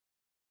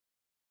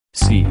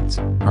seeds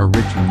are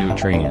rich in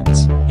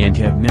nutrients and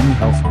have many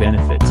health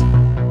benefits.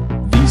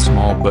 These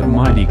small but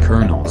mighty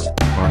kernels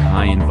are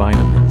high in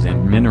vitamins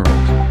and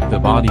minerals the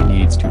body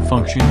needs to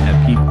function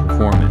at peak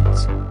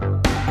performance.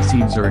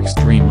 Seeds are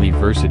extremely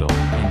versatile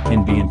and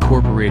can be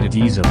incorporated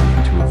easily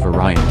into a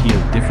variety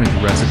of different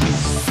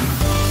recipes.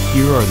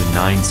 Here are the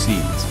 9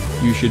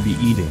 seeds you should be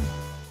eating.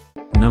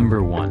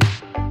 Number 1.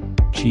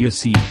 Chia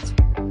seeds.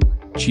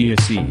 Chia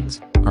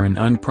seeds are an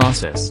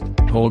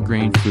unprocessed, whole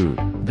grain food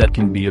that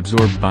can be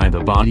absorbed by the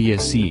body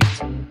as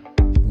seeds.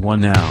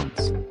 1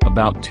 ounce,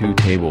 about 2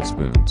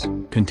 tablespoons,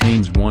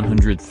 contains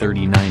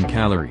 139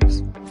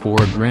 calories, 4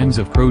 grams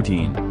of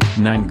protein,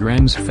 9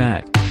 grams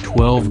fat,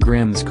 12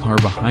 grams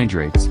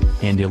carbohydrates,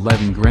 and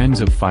 11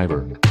 grams of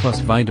fiber, plus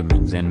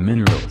vitamins and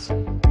minerals.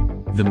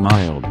 The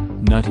mild,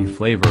 nutty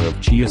flavor of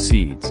chia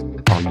seeds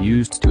are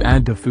used to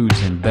add to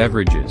foods and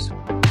beverages.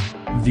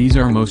 These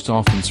are most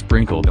often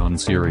sprinkled on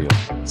cereal,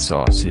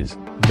 sauces,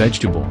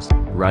 vegetables,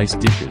 rice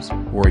dishes,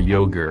 or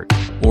yogurt,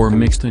 or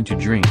mixed into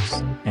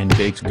drinks and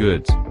baked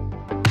goods.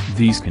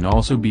 These can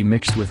also be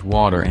mixed with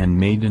water and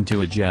made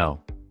into a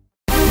gel.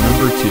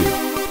 Number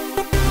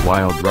 2.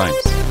 Wild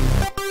rice.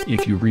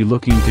 If you're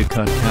looking to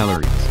cut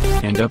calories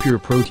and up your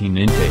protein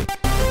intake,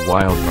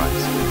 wild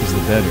rice is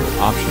the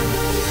better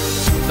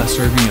option. A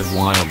serving of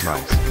wild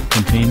rice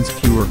contains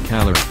fewer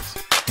calories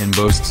and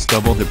boasts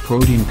double the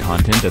protein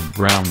content of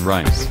brown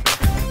rice.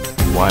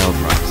 Wild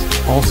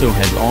rice also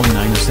has all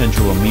 9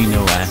 essential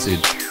amino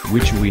acids,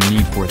 which we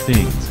need for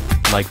things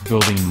like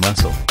building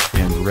muscle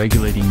and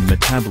regulating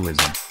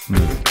metabolism,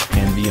 mood,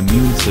 and the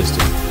immune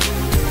system.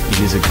 It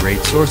is a great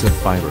source of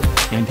fiber,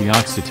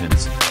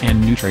 antioxidants, and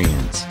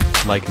nutrients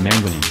like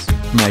manganese,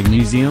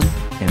 magnesium,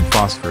 and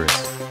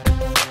phosphorus.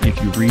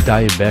 If you're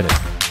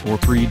pre-diabetic or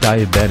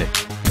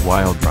pre-diabetic,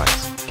 wild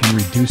rice can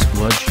reduce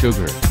blood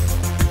sugar.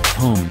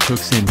 Home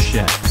cooks and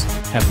chefs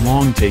have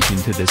long taken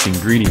to this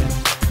ingredient,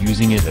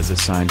 using it as a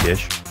side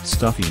dish,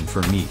 stuffing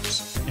for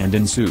meats, and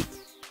in soup.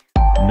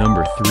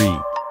 Number 3.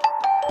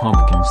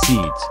 Pumpkin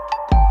seeds.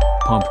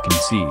 Pumpkin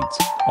seeds,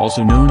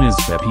 also known as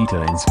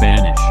pepita in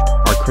Spanish,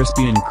 are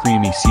crispy and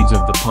creamy seeds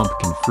of the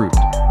pumpkin fruit,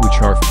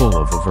 which are full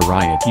of a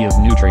variety of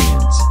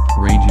nutrients,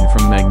 ranging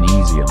from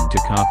magnesium to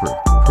copper,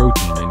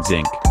 protein and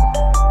zinc.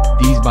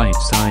 These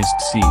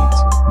bite-sized seeds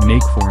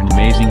make for an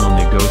amazing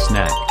on-the-go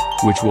snack,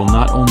 which will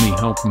not only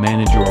help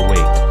manage your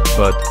weight,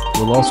 but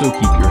will also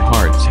keep your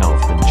heart's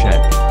health in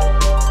check.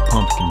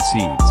 Pumpkin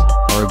seeds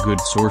are a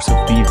good source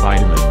of B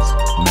vitamins,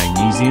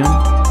 magnesium,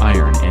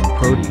 iron and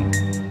protein.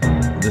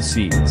 The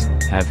seeds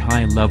have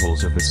high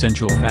levels of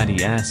essential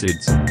fatty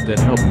acids that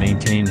help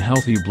maintain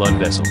healthy blood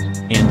vessels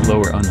and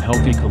lower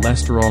unhealthy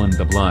cholesterol in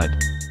the blood.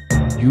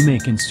 You may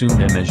consume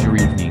them as your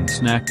evening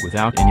snack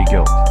without any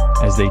guilt,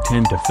 as they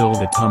tend to fill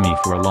the tummy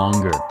for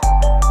longer.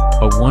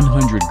 A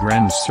 100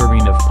 grams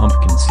serving of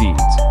pumpkin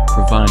seeds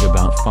provide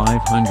about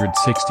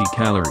 560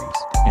 calories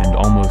and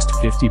almost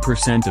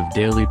 50% of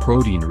daily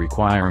protein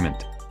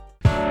requirement.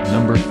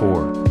 Number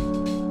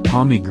 4.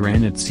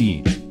 Pomegranate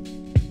seeds.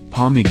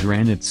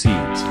 Pomegranate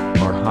seeds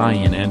are high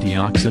in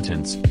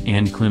antioxidants,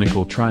 and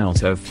clinical trials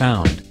have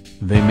found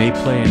they may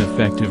play an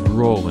effective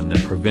role in the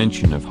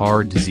prevention of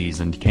heart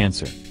disease and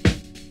cancer.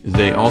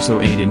 They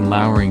also aid in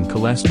lowering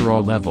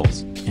cholesterol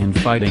levels and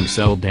fighting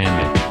cell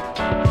damage.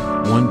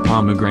 1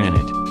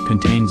 pomegranate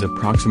contains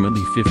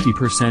approximately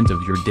 50%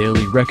 of your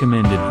daily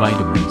recommended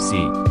vitamin C,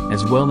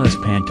 as well as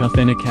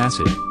pantothenic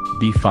acid,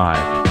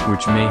 B5,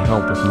 which may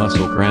help with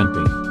muscle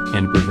cramping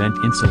and prevent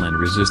insulin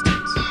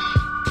resistance.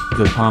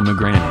 The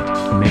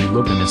pomegranate may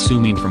look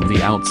unassuming from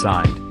the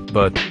outside,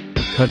 but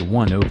cut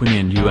one open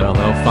and you'll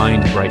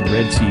find bright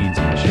red seeds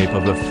in the shape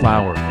of a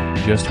flower,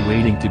 just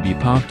waiting to be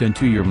popped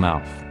into your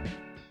mouth.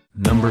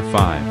 Number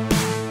 5.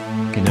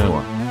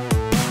 Quinoa.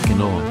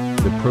 Quinoa,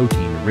 the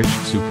protein-rich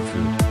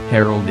superfood,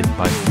 heralded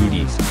by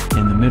foodies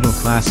and the middle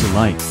class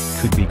alike,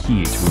 could be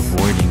key to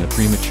avoiding a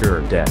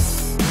premature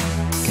death.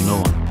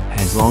 Quinoa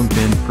has long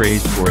been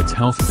praised for its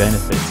health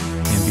benefits,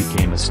 and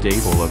became a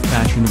staple of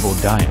fashionable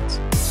diets,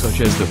 such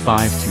as the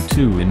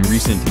 5-2 in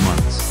recent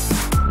months.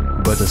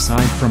 But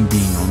aside from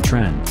being on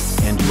trend,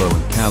 and low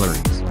in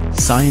calories,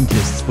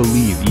 scientists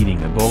believe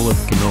eating a bowl of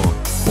quinoa,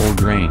 whole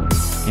grains,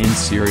 and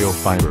cereal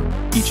fiber,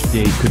 each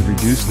day could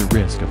reduce the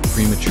risk of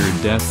premature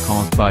death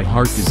caused by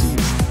heart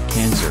disease,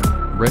 cancer,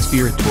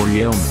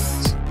 respiratory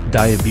ailments,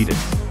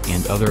 diabetes,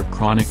 and other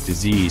chronic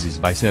diseases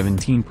by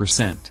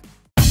 17%.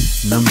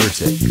 Number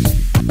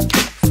 6.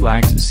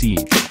 Flax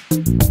seed.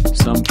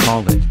 Some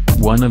call it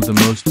one of the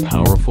most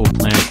powerful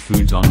plant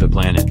foods on the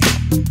planet.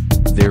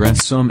 There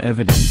is some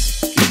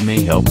evidence it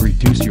may help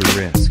reduce your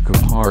risk of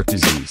heart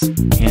disease,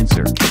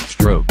 cancer,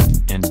 stroke,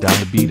 and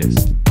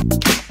diabetes.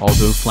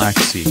 Although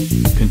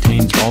flaxseed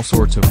contains all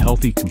sorts of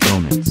healthy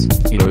components,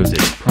 it owes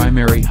its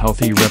primary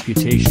healthy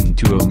reputation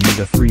to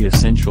omega-3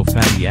 essential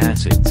fatty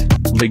acids,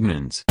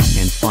 lignans,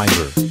 and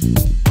fiber.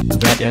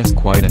 That is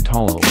quite a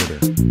tall order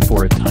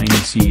for a tiny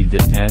seed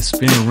that has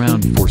been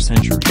around for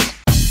centuries.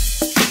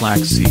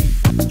 Flaxseed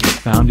is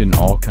found in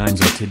all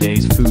kinds of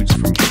today's foods,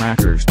 from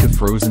crackers to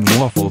frozen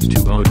waffles to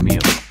oatmeal.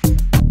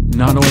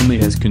 Not Not only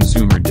has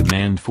consumer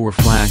demand for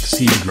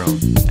flaxseed-grown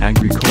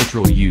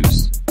agricultural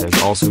use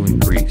has also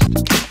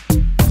increased.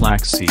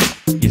 Flaxseed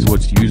is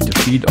what's used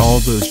to feed all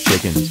those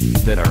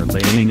chickens that are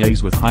laying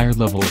eggs with higher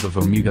levels of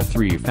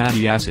omega-3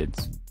 fatty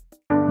acids.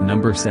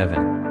 Number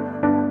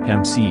 7.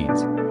 Hemp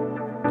seeds.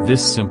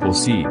 This simple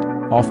seed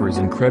offers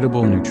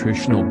incredible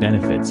nutritional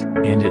benefits,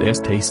 and it is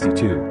tasty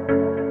too.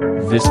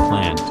 This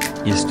plant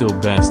is still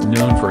best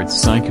known for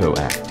its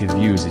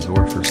psychoactive uses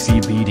or for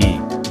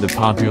CBD, the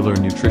popular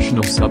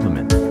nutritional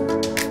supplement.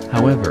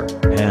 However,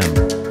 hemp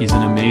is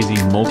an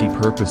amazing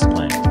multi-purpose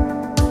plant.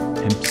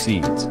 Hemp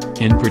seeds,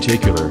 in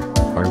particular,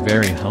 are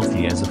very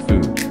healthy as a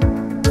food.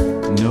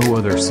 No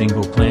other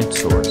single plant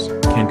source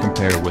can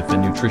compare with the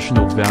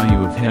nutritional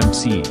value of hemp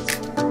seeds.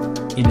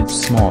 In its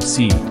small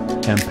seed,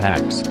 hemp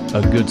packs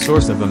a good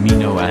source of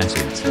amino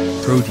acids,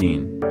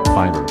 protein,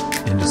 fiber,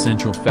 and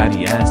essential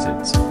fatty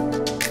acids.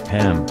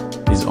 Hemp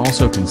is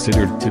also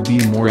considered to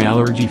be more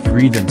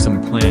allergy-free than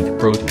some plant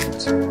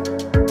proteins.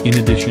 In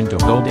addition to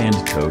hulled and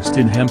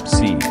toasted hemp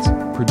seeds,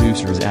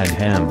 producers add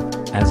hemp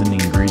as an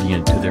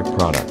ingredient to their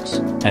products,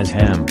 as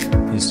hemp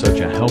is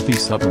such a healthy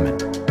supplement.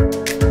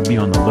 Be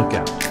on the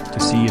lookout to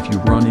see if you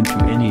run into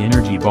any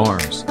energy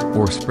bars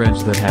or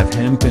spreads that have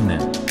hemp in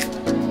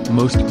them.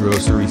 Most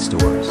grocery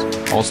stores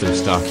also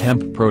stock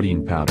hemp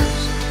protein powders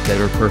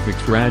that are perfect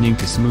for adding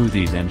to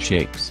smoothies and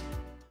shakes.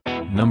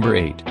 Number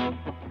 8.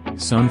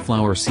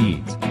 Sunflower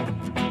seeds.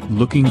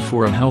 Looking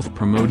for a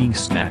health-promoting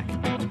snack?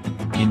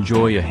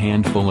 Enjoy a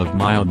handful of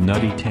mild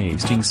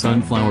nutty-tasting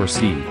sunflower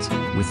seeds,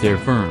 with their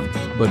firm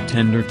but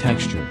tender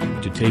texture,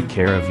 to take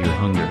care of your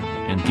hunger,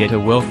 and get a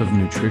wealth of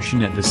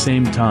nutrition at the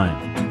same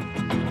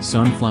time.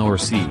 Sunflower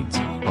seeds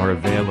are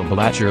available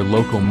at your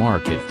local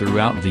market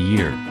throughout the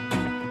year.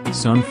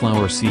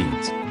 Sunflower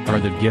seeds are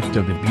the gift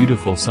of the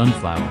beautiful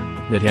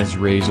sunflower that has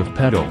rays of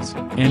petals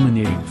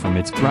emanating from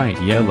its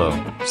bright yellow,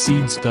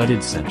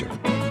 seed-studded center.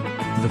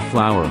 The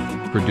flower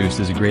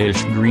produces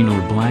grayish-green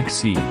or black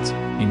seeds,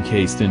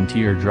 encased in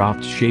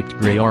teardrop-shaped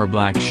gray or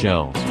black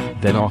shells,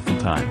 that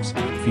oftentimes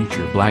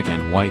feature black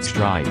and white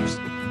stripes.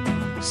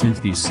 Since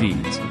these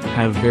seeds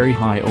have very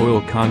high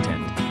oil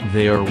content,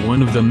 they are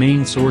one of the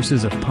main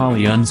sources of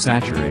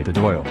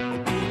polyunsaturated oil.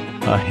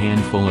 A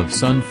handful of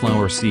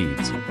sunflower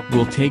seeds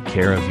will take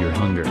care of your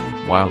hunger,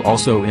 while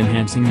also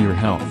enhancing your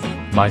health,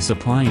 by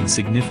supplying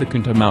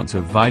significant amounts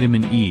of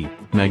vitamin E,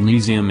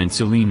 magnesium and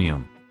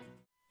selenium.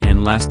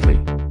 And lastly,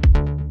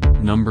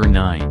 number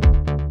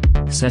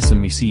 9.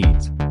 Sesame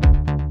seeds.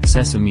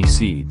 Sesame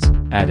seeds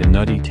add a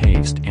nutty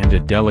taste and a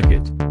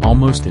delicate,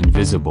 almost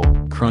invisible,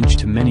 crunch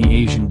to many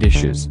Asian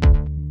dishes.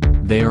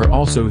 They are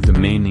also the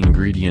main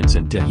ingredients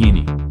in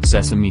tahini,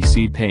 sesame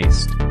seed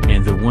paste,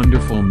 and the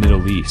wonderful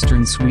Middle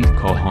Eastern sweet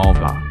called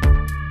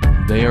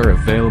halva. They are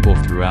available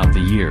throughout the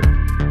year.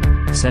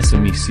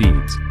 Sesame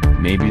seeds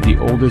may be the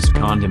oldest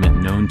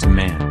condiment known to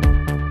man.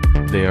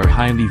 They are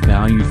highly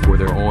valued for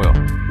their oil,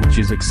 which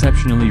is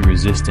exceptionally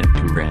resistant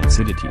to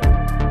rancidity.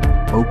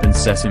 Open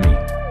sesame,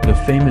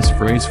 the famous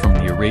phrase from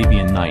the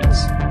Arabian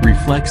Nights,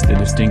 reflects the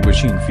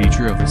distinguishing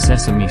feature of the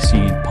sesame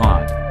seed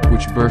pod,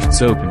 which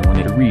bursts open when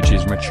it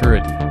reaches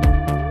maturity.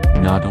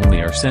 Not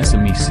only are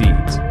sesame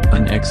seeds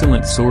an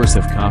excellent source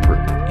of copper,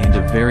 and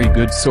a very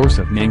good source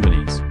of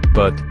manganese,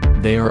 but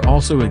they are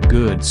also a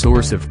good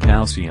source of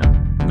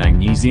calcium,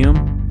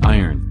 magnesium,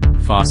 iron,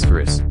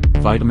 phosphorus,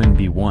 vitamin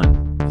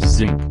B1,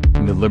 zinc,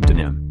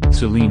 molybdenum,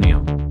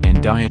 selenium,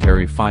 and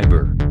dietary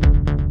fiber.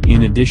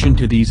 In addition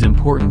to these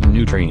important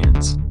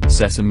nutrients,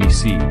 sesame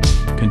seeds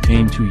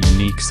contain two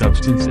unique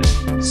substances,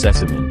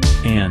 sesamin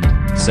and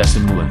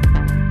sesamolin.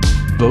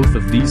 Both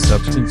of these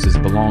substances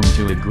belong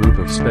to a group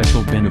of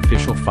special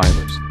beneficial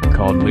fibers,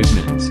 called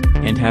lignans,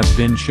 and have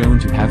been shown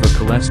to have a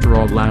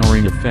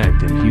cholesterol-lowering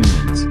effect in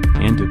humans,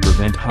 and to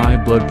prevent high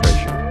blood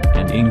pressure,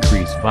 and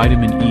increase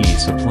vitamin E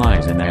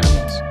supplies in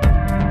animals.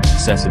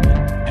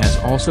 Sesamin has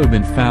also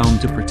been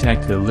found to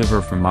protect the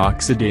liver from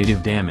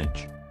oxidative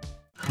damage.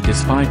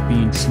 Despite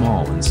being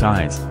small in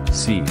size,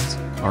 seeds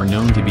are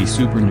known to be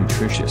super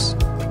nutritious.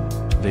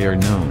 They are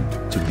known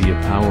to be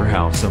a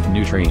powerhouse of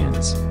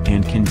nutrients,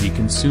 and can be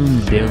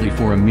consumed daily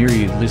for a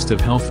myriad list of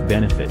health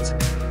benefits.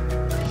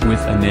 With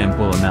an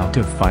ample amount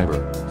of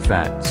fiber,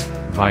 fats,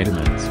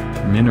 vitamins,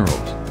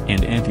 minerals,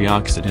 and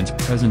antioxidants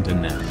present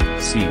in them,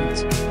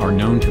 seeds are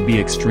known to be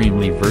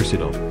extremely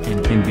versatile,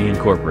 and can be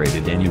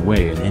incorporated any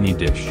way in any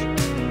dish.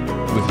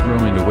 With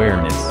growing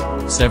awareness,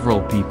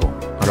 several people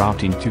are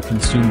opting to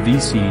consume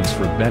these seeds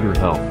for better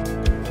health.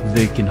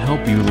 They can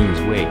help you lose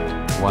weight,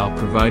 while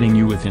providing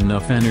you with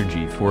enough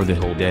energy for the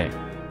whole day.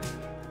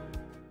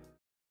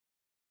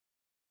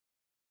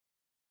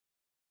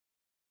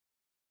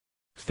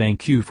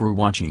 Thank you for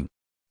watching.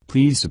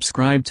 Please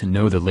subscribe to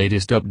know the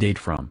latest update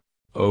from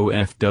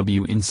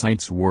OFW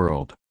Insights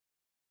World.